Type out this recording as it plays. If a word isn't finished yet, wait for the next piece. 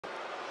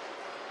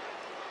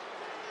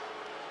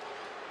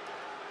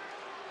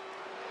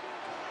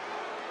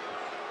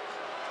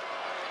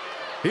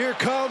Here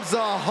comes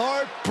the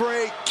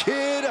Heartbreak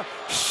Kid,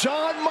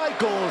 Shawn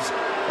Michaels,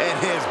 and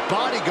his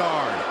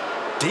bodyguard,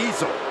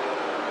 Diesel.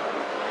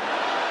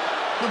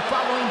 The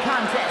following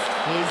contest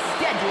is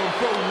scheduled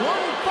for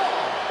one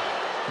fall.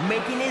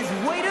 Making his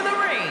way to the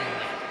ring,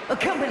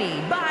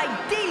 accompanied by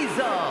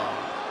Diesel,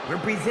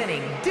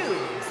 representing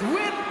Dudes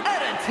with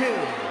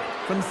Attitude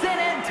from San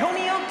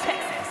Antonio,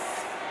 Texas,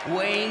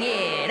 weighing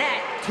in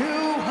at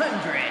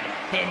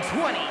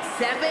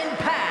 227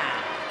 pounds,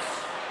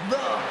 the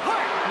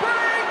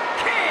Heartbreak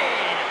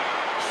Kid,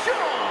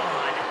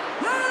 Shawn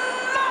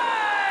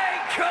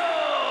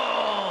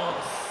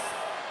Michaels!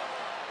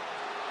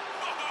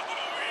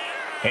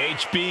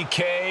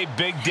 HBK,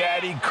 Big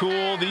Daddy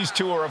Cool, these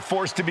two are a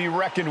force to be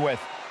reckoned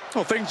with.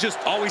 Well, things just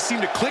always seem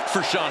to click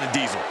for Shawn and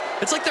Diesel.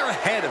 It's like they're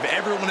ahead of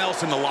everyone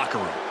else in the locker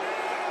room.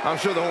 I'm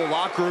sure the whole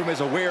locker room is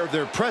aware of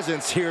their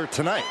presence here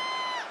tonight.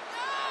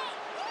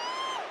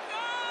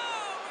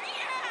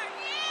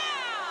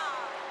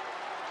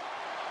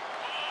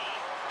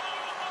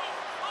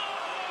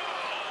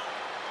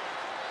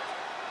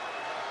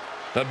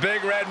 The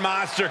Big Red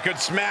Monster could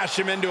smash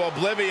him into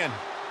oblivion.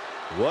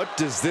 What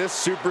does this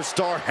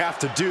superstar have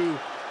to do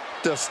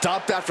to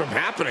stop that from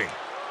happening?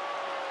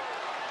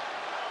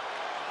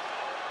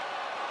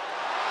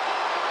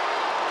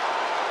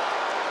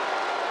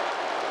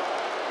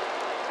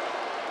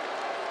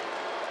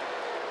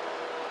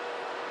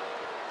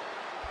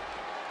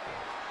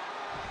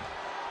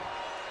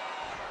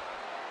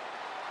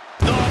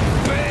 The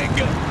Big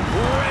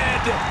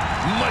Red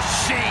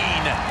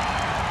Machine.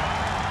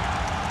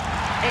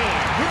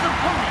 And his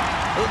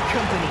opponent,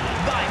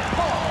 accompanied by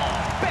Paul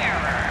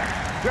Bearer,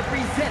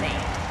 representing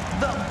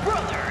the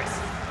Brothers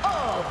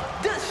of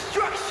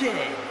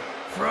Destruction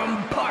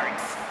from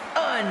parts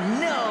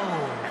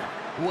unknown,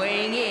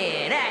 weighing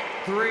in at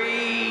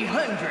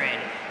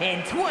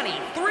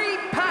 323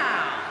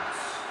 pounds,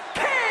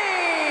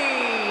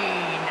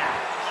 Kane!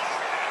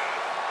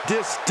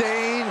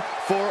 Disdain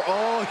for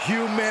all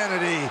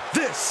humanity.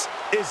 This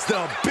is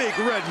the Big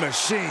Red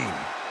Machine.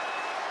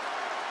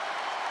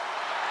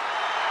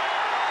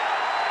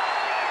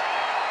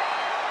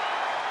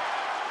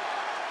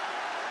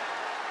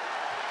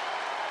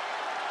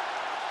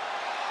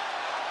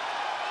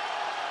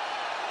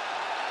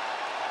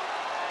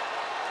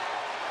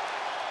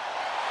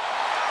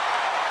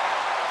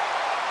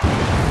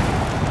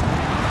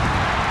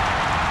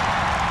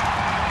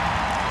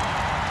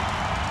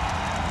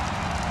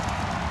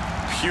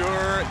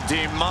 Pure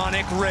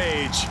demonic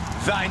rage.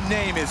 Thy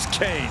name is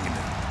Kane.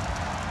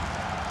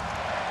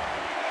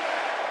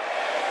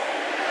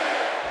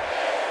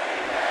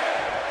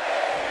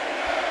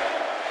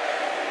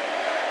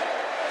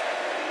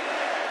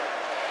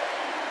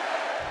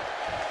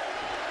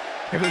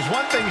 If there's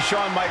one thing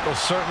Shawn Michaels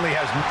certainly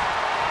has...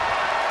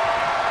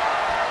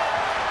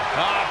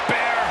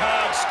 bear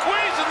hug,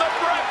 squeezing the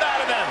breath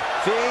out of them.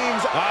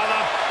 Themes.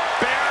 The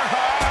bear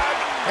hug,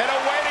 and a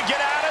way to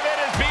get out of it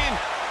is being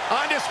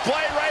on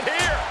display right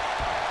here.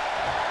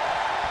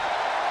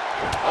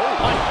 Oh,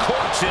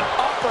 uncorks an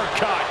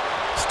uppercut.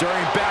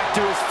 Stirring back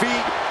to his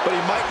feet, but he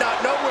might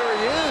not know where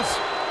he is.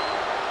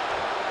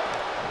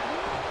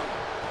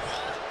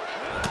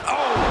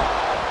 Oh!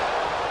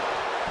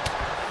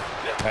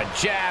 A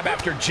jab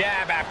after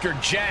jab after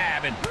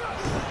jab, and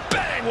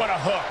bang, what a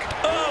hook.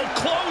 Oh,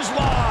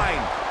 clothesline.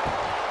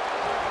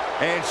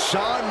 And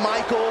Shawn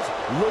Michaels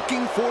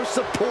looking for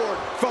support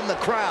from the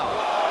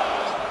crowd.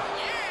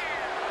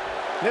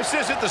 This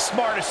isn't the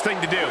smartest thing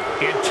to do,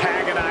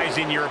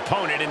 antagonizing your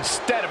opponent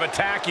instead of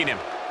attacking him.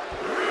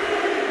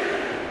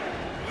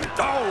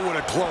 Oh, what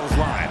a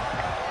clothesline.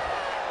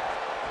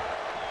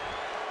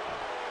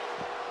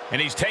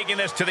 And he's taking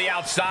this to the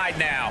outside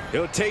now.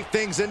 He'll take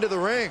things into the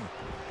ring.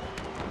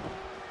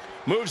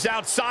 Moves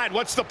outside.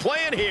 What's the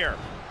plan here?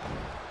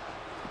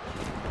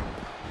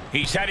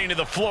 He's heading to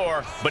the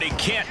floor, but he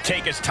can't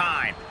take his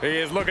time. He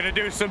is looking to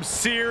do some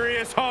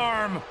serious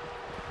harm.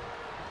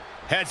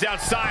 Heads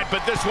outside,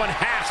 but this one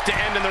has to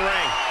end in the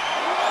ring.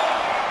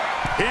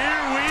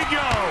 Here we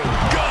go.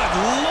 Good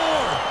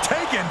Lord,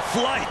 taking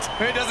flight.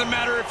 It doesn't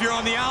matter if you're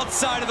on the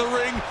outside of the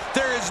ring.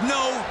 There is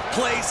no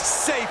place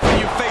safe when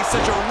you face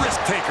such a risk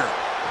taker.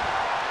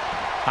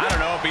 I don't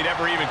know if he'd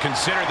ever even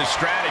consider the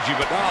strategy,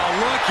 but... Oh,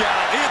 look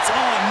out. It's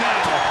on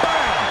now.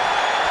 Bam!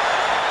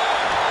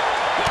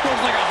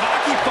 Looks like a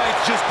hockey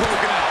fight's just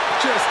broken out.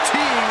 Just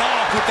teeing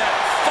off with that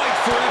fight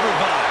forever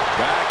vibe.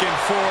 Back and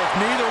forth,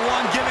 neither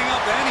one giving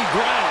up any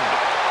ground.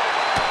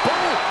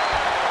 Boom!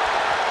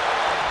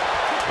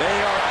 They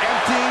are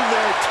emptying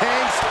their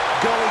tanks,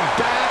 going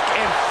back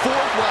and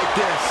forth like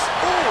this.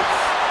 Oof!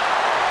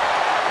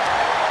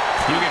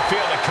 You can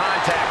feel the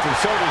contact, and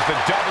so does the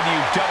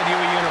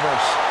WWE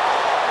Universe.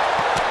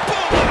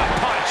 Boom! What a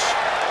punch!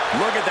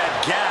 Look at that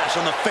gash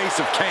on the face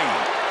of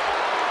Kane.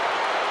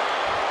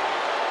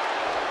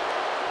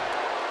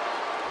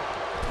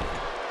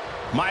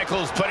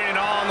 Michaels putting it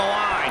all on the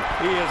line.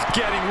 He is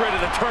getting rid of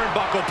the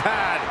turnbuckle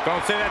pad.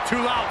 Don't say that too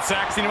loud,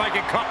 Saxon. He might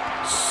get caught.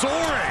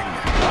 Soaring.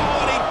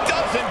 Oh, and he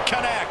doesn't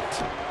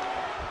connect.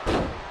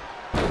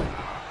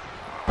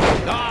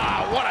 Oh,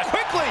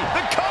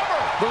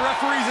 The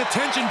referee's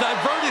attention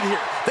diverted here.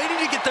 They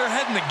need to get their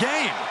head in the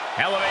game.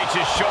 Elevates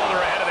his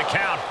shoulder ahead of the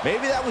count.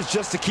 Maybe that was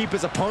just to keep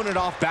his opponent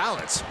off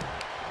balance.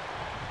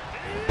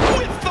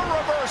 With the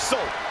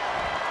reversal.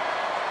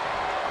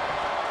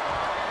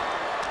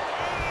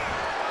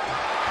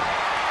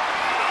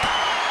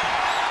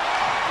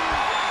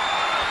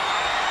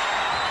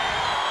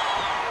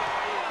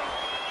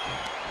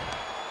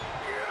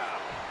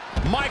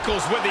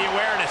 Michaels with the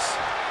awareness.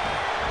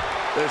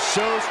 The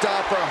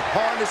showstopper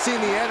harnessing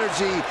the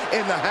energy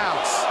in the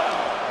house.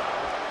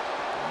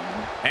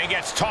 And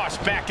gets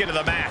tossed back into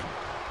the mat.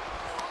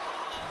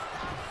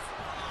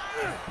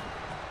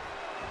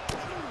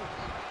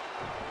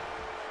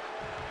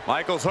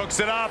 Michaels hooks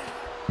it up.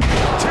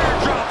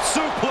 Teardrop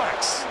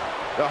suplex.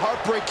 The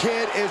Heartbreak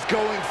Kid is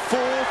going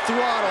full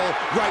throttle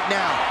right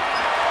now.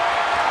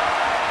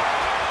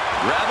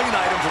 Grabbing an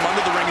item from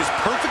under the ring is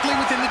perfectly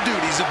within the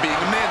duties of being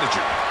a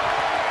manager.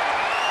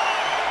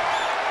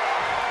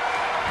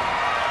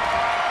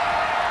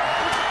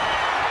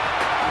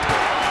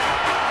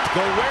 The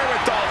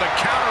wherewithal to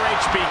counter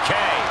HBK.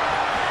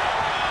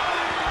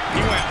 He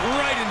went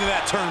right into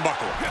that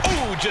turnbuckle.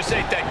 Ooh, just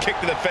ate that kick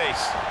to the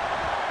face.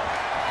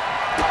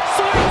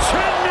 Sweet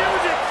chin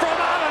music from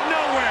out of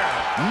nowhere.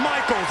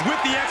 Michaels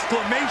with the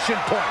exclamation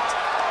point.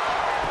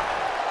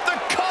 The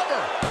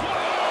cover.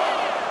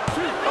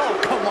 Oh,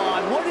 come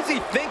on. What is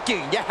he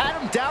thinking? You had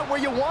him down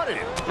where you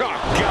wanted him. Oh,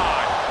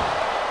 God.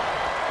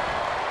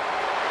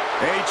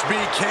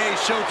 HBK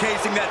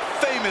showcasing that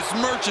famous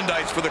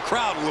merchandise for the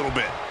crowd a little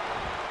bit.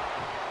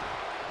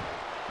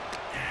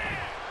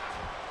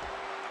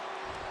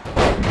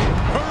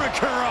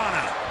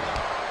 Hurricanrana.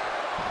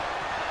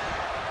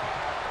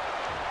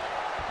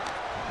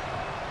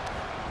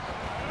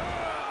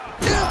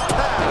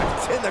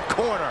 Impact in the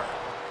corner.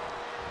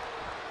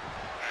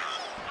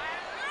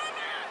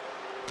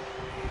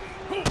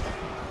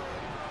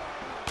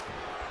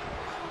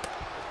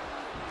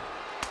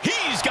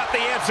 He's got the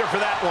answer for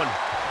that one.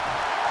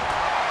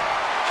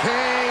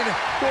 Kane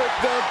with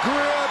the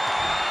grip.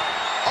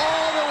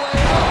 All the way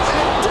up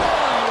and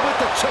down with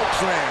the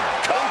chokeslam.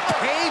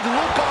 Pained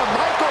look on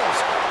Michaels.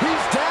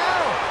 He's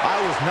down. I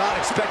was not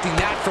expecting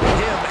that from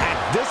him at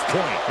this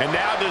point. And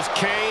now does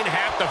Kane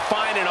have to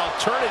find an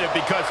alternative,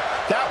 because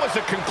that was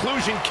a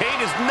conclusion Kane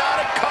is not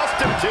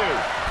accustomed to.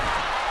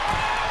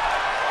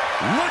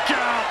 Look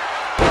out.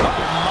 Oh,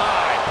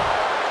 my.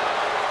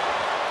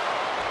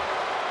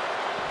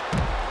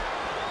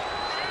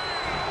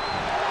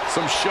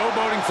 Some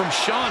showboating from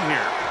Shawn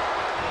here.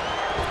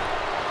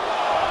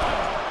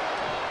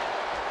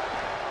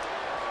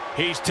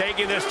 He's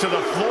taking this to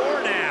the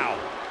floor now.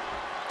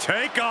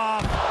 Take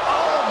off.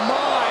 Oh,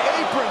 my.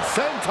 Apron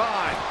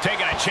senton.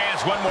 Taking a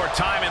chance one more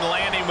time and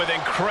landing with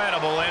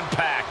incredible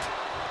impact.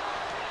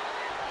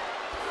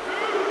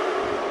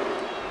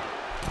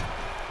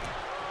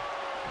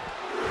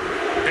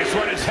 This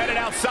one is headed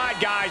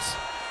outside, guys.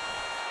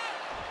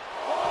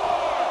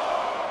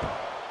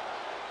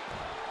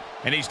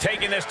 And he's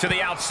taking this to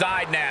the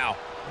outside now.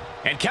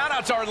 And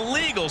countouts are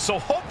legal, so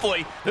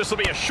hopefully this will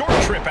be a short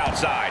trip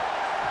outside.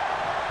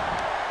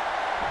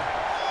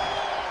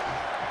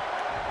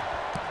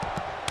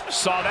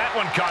 Saw that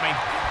one coming.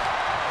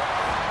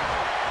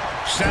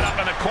 Set up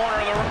in the corner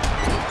of the room.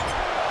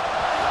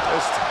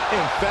 Just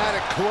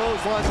emphatic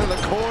clotheslines in the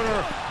corner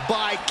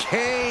by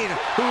Kane,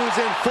 who's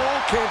in full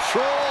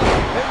control,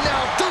 and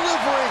now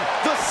delivering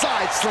the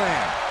side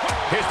slam.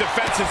 His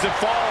defenses have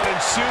fallen,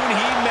 and soon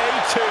he may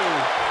too.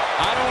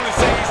 I don't want to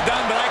say he's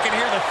done, but I can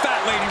hear the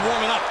fat lady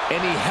warming up.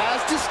 And he has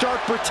to start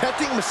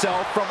protecting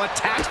himself from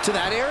attacks to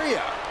that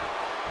area.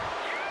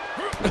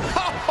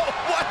 Oh,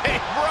 what a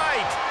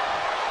right!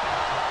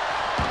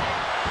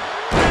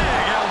 Big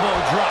elbow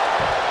drop.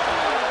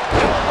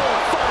 Elbow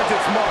finds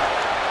its mark.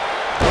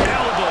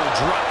 Elbow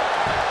drop.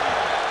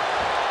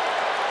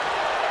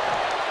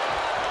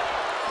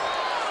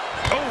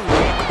 Oh,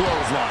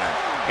 clothesline.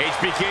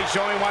 HBK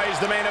showing why he's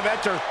the main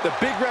eventer. The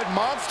Big Red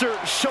Monster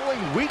showing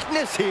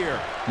weakness here.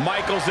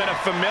 Michaels in a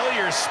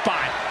familiar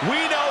spot. We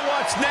know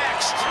what's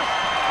next.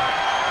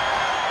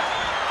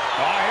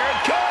 Oh, here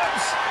it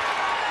comes.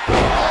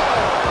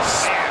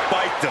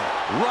 Spiked him.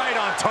 Right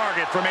on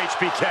target from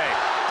HBK.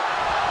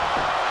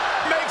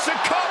 Makes a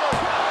cover.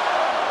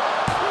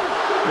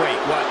 Wait,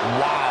 what?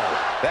 Wow.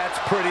 That's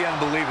pretty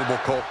unbelievable,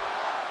 Cole.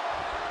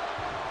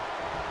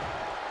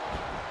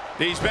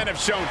 These men have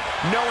shown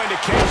no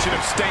indication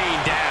of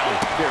staying down.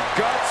 Their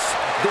guts,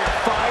 their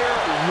fire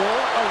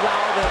won't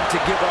allow them to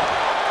give up.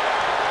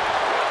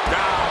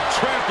 Now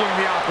trampling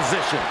the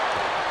opposition.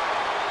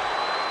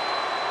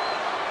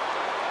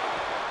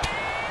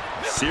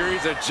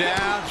 Series of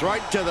jabs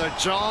right to the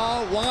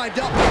jaw, wind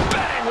up.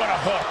 Bang, what a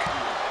hook.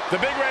 The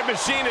Big Red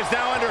Machine is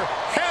now under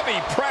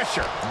heavy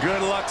pressure.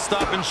 Good luck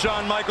stopping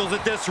Shawn Michaels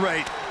at this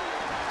rate.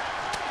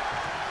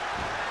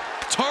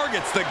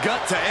 Targets the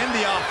gut to end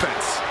the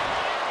offense.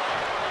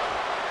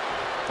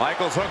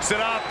 Michaels hooks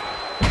it up.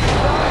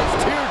 Nice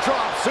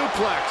teardrop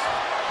suplex.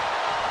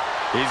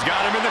 He's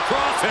got him in the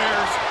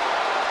crosshairs.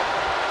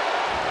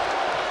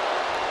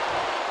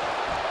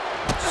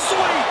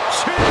 Sweet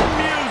Chin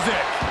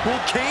music.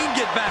 Will Kane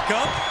get back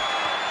up?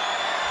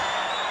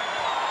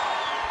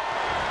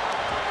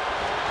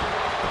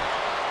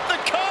 The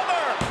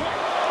cover.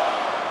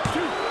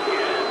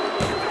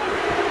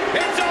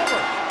 It's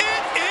over.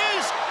 It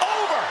is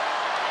over.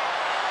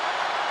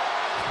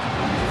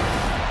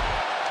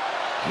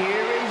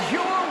 Here is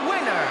your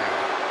winner,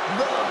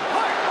 the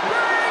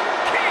Heartbreak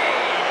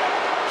King,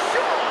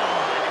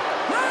 Shawn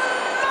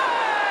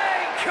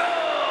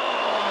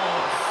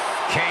Michaels.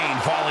 Kane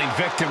falling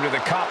victim to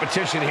the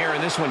competition here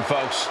in this one,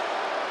 folks.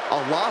 A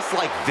loss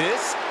like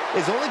this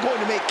is only going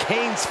to make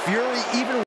Kane's fury even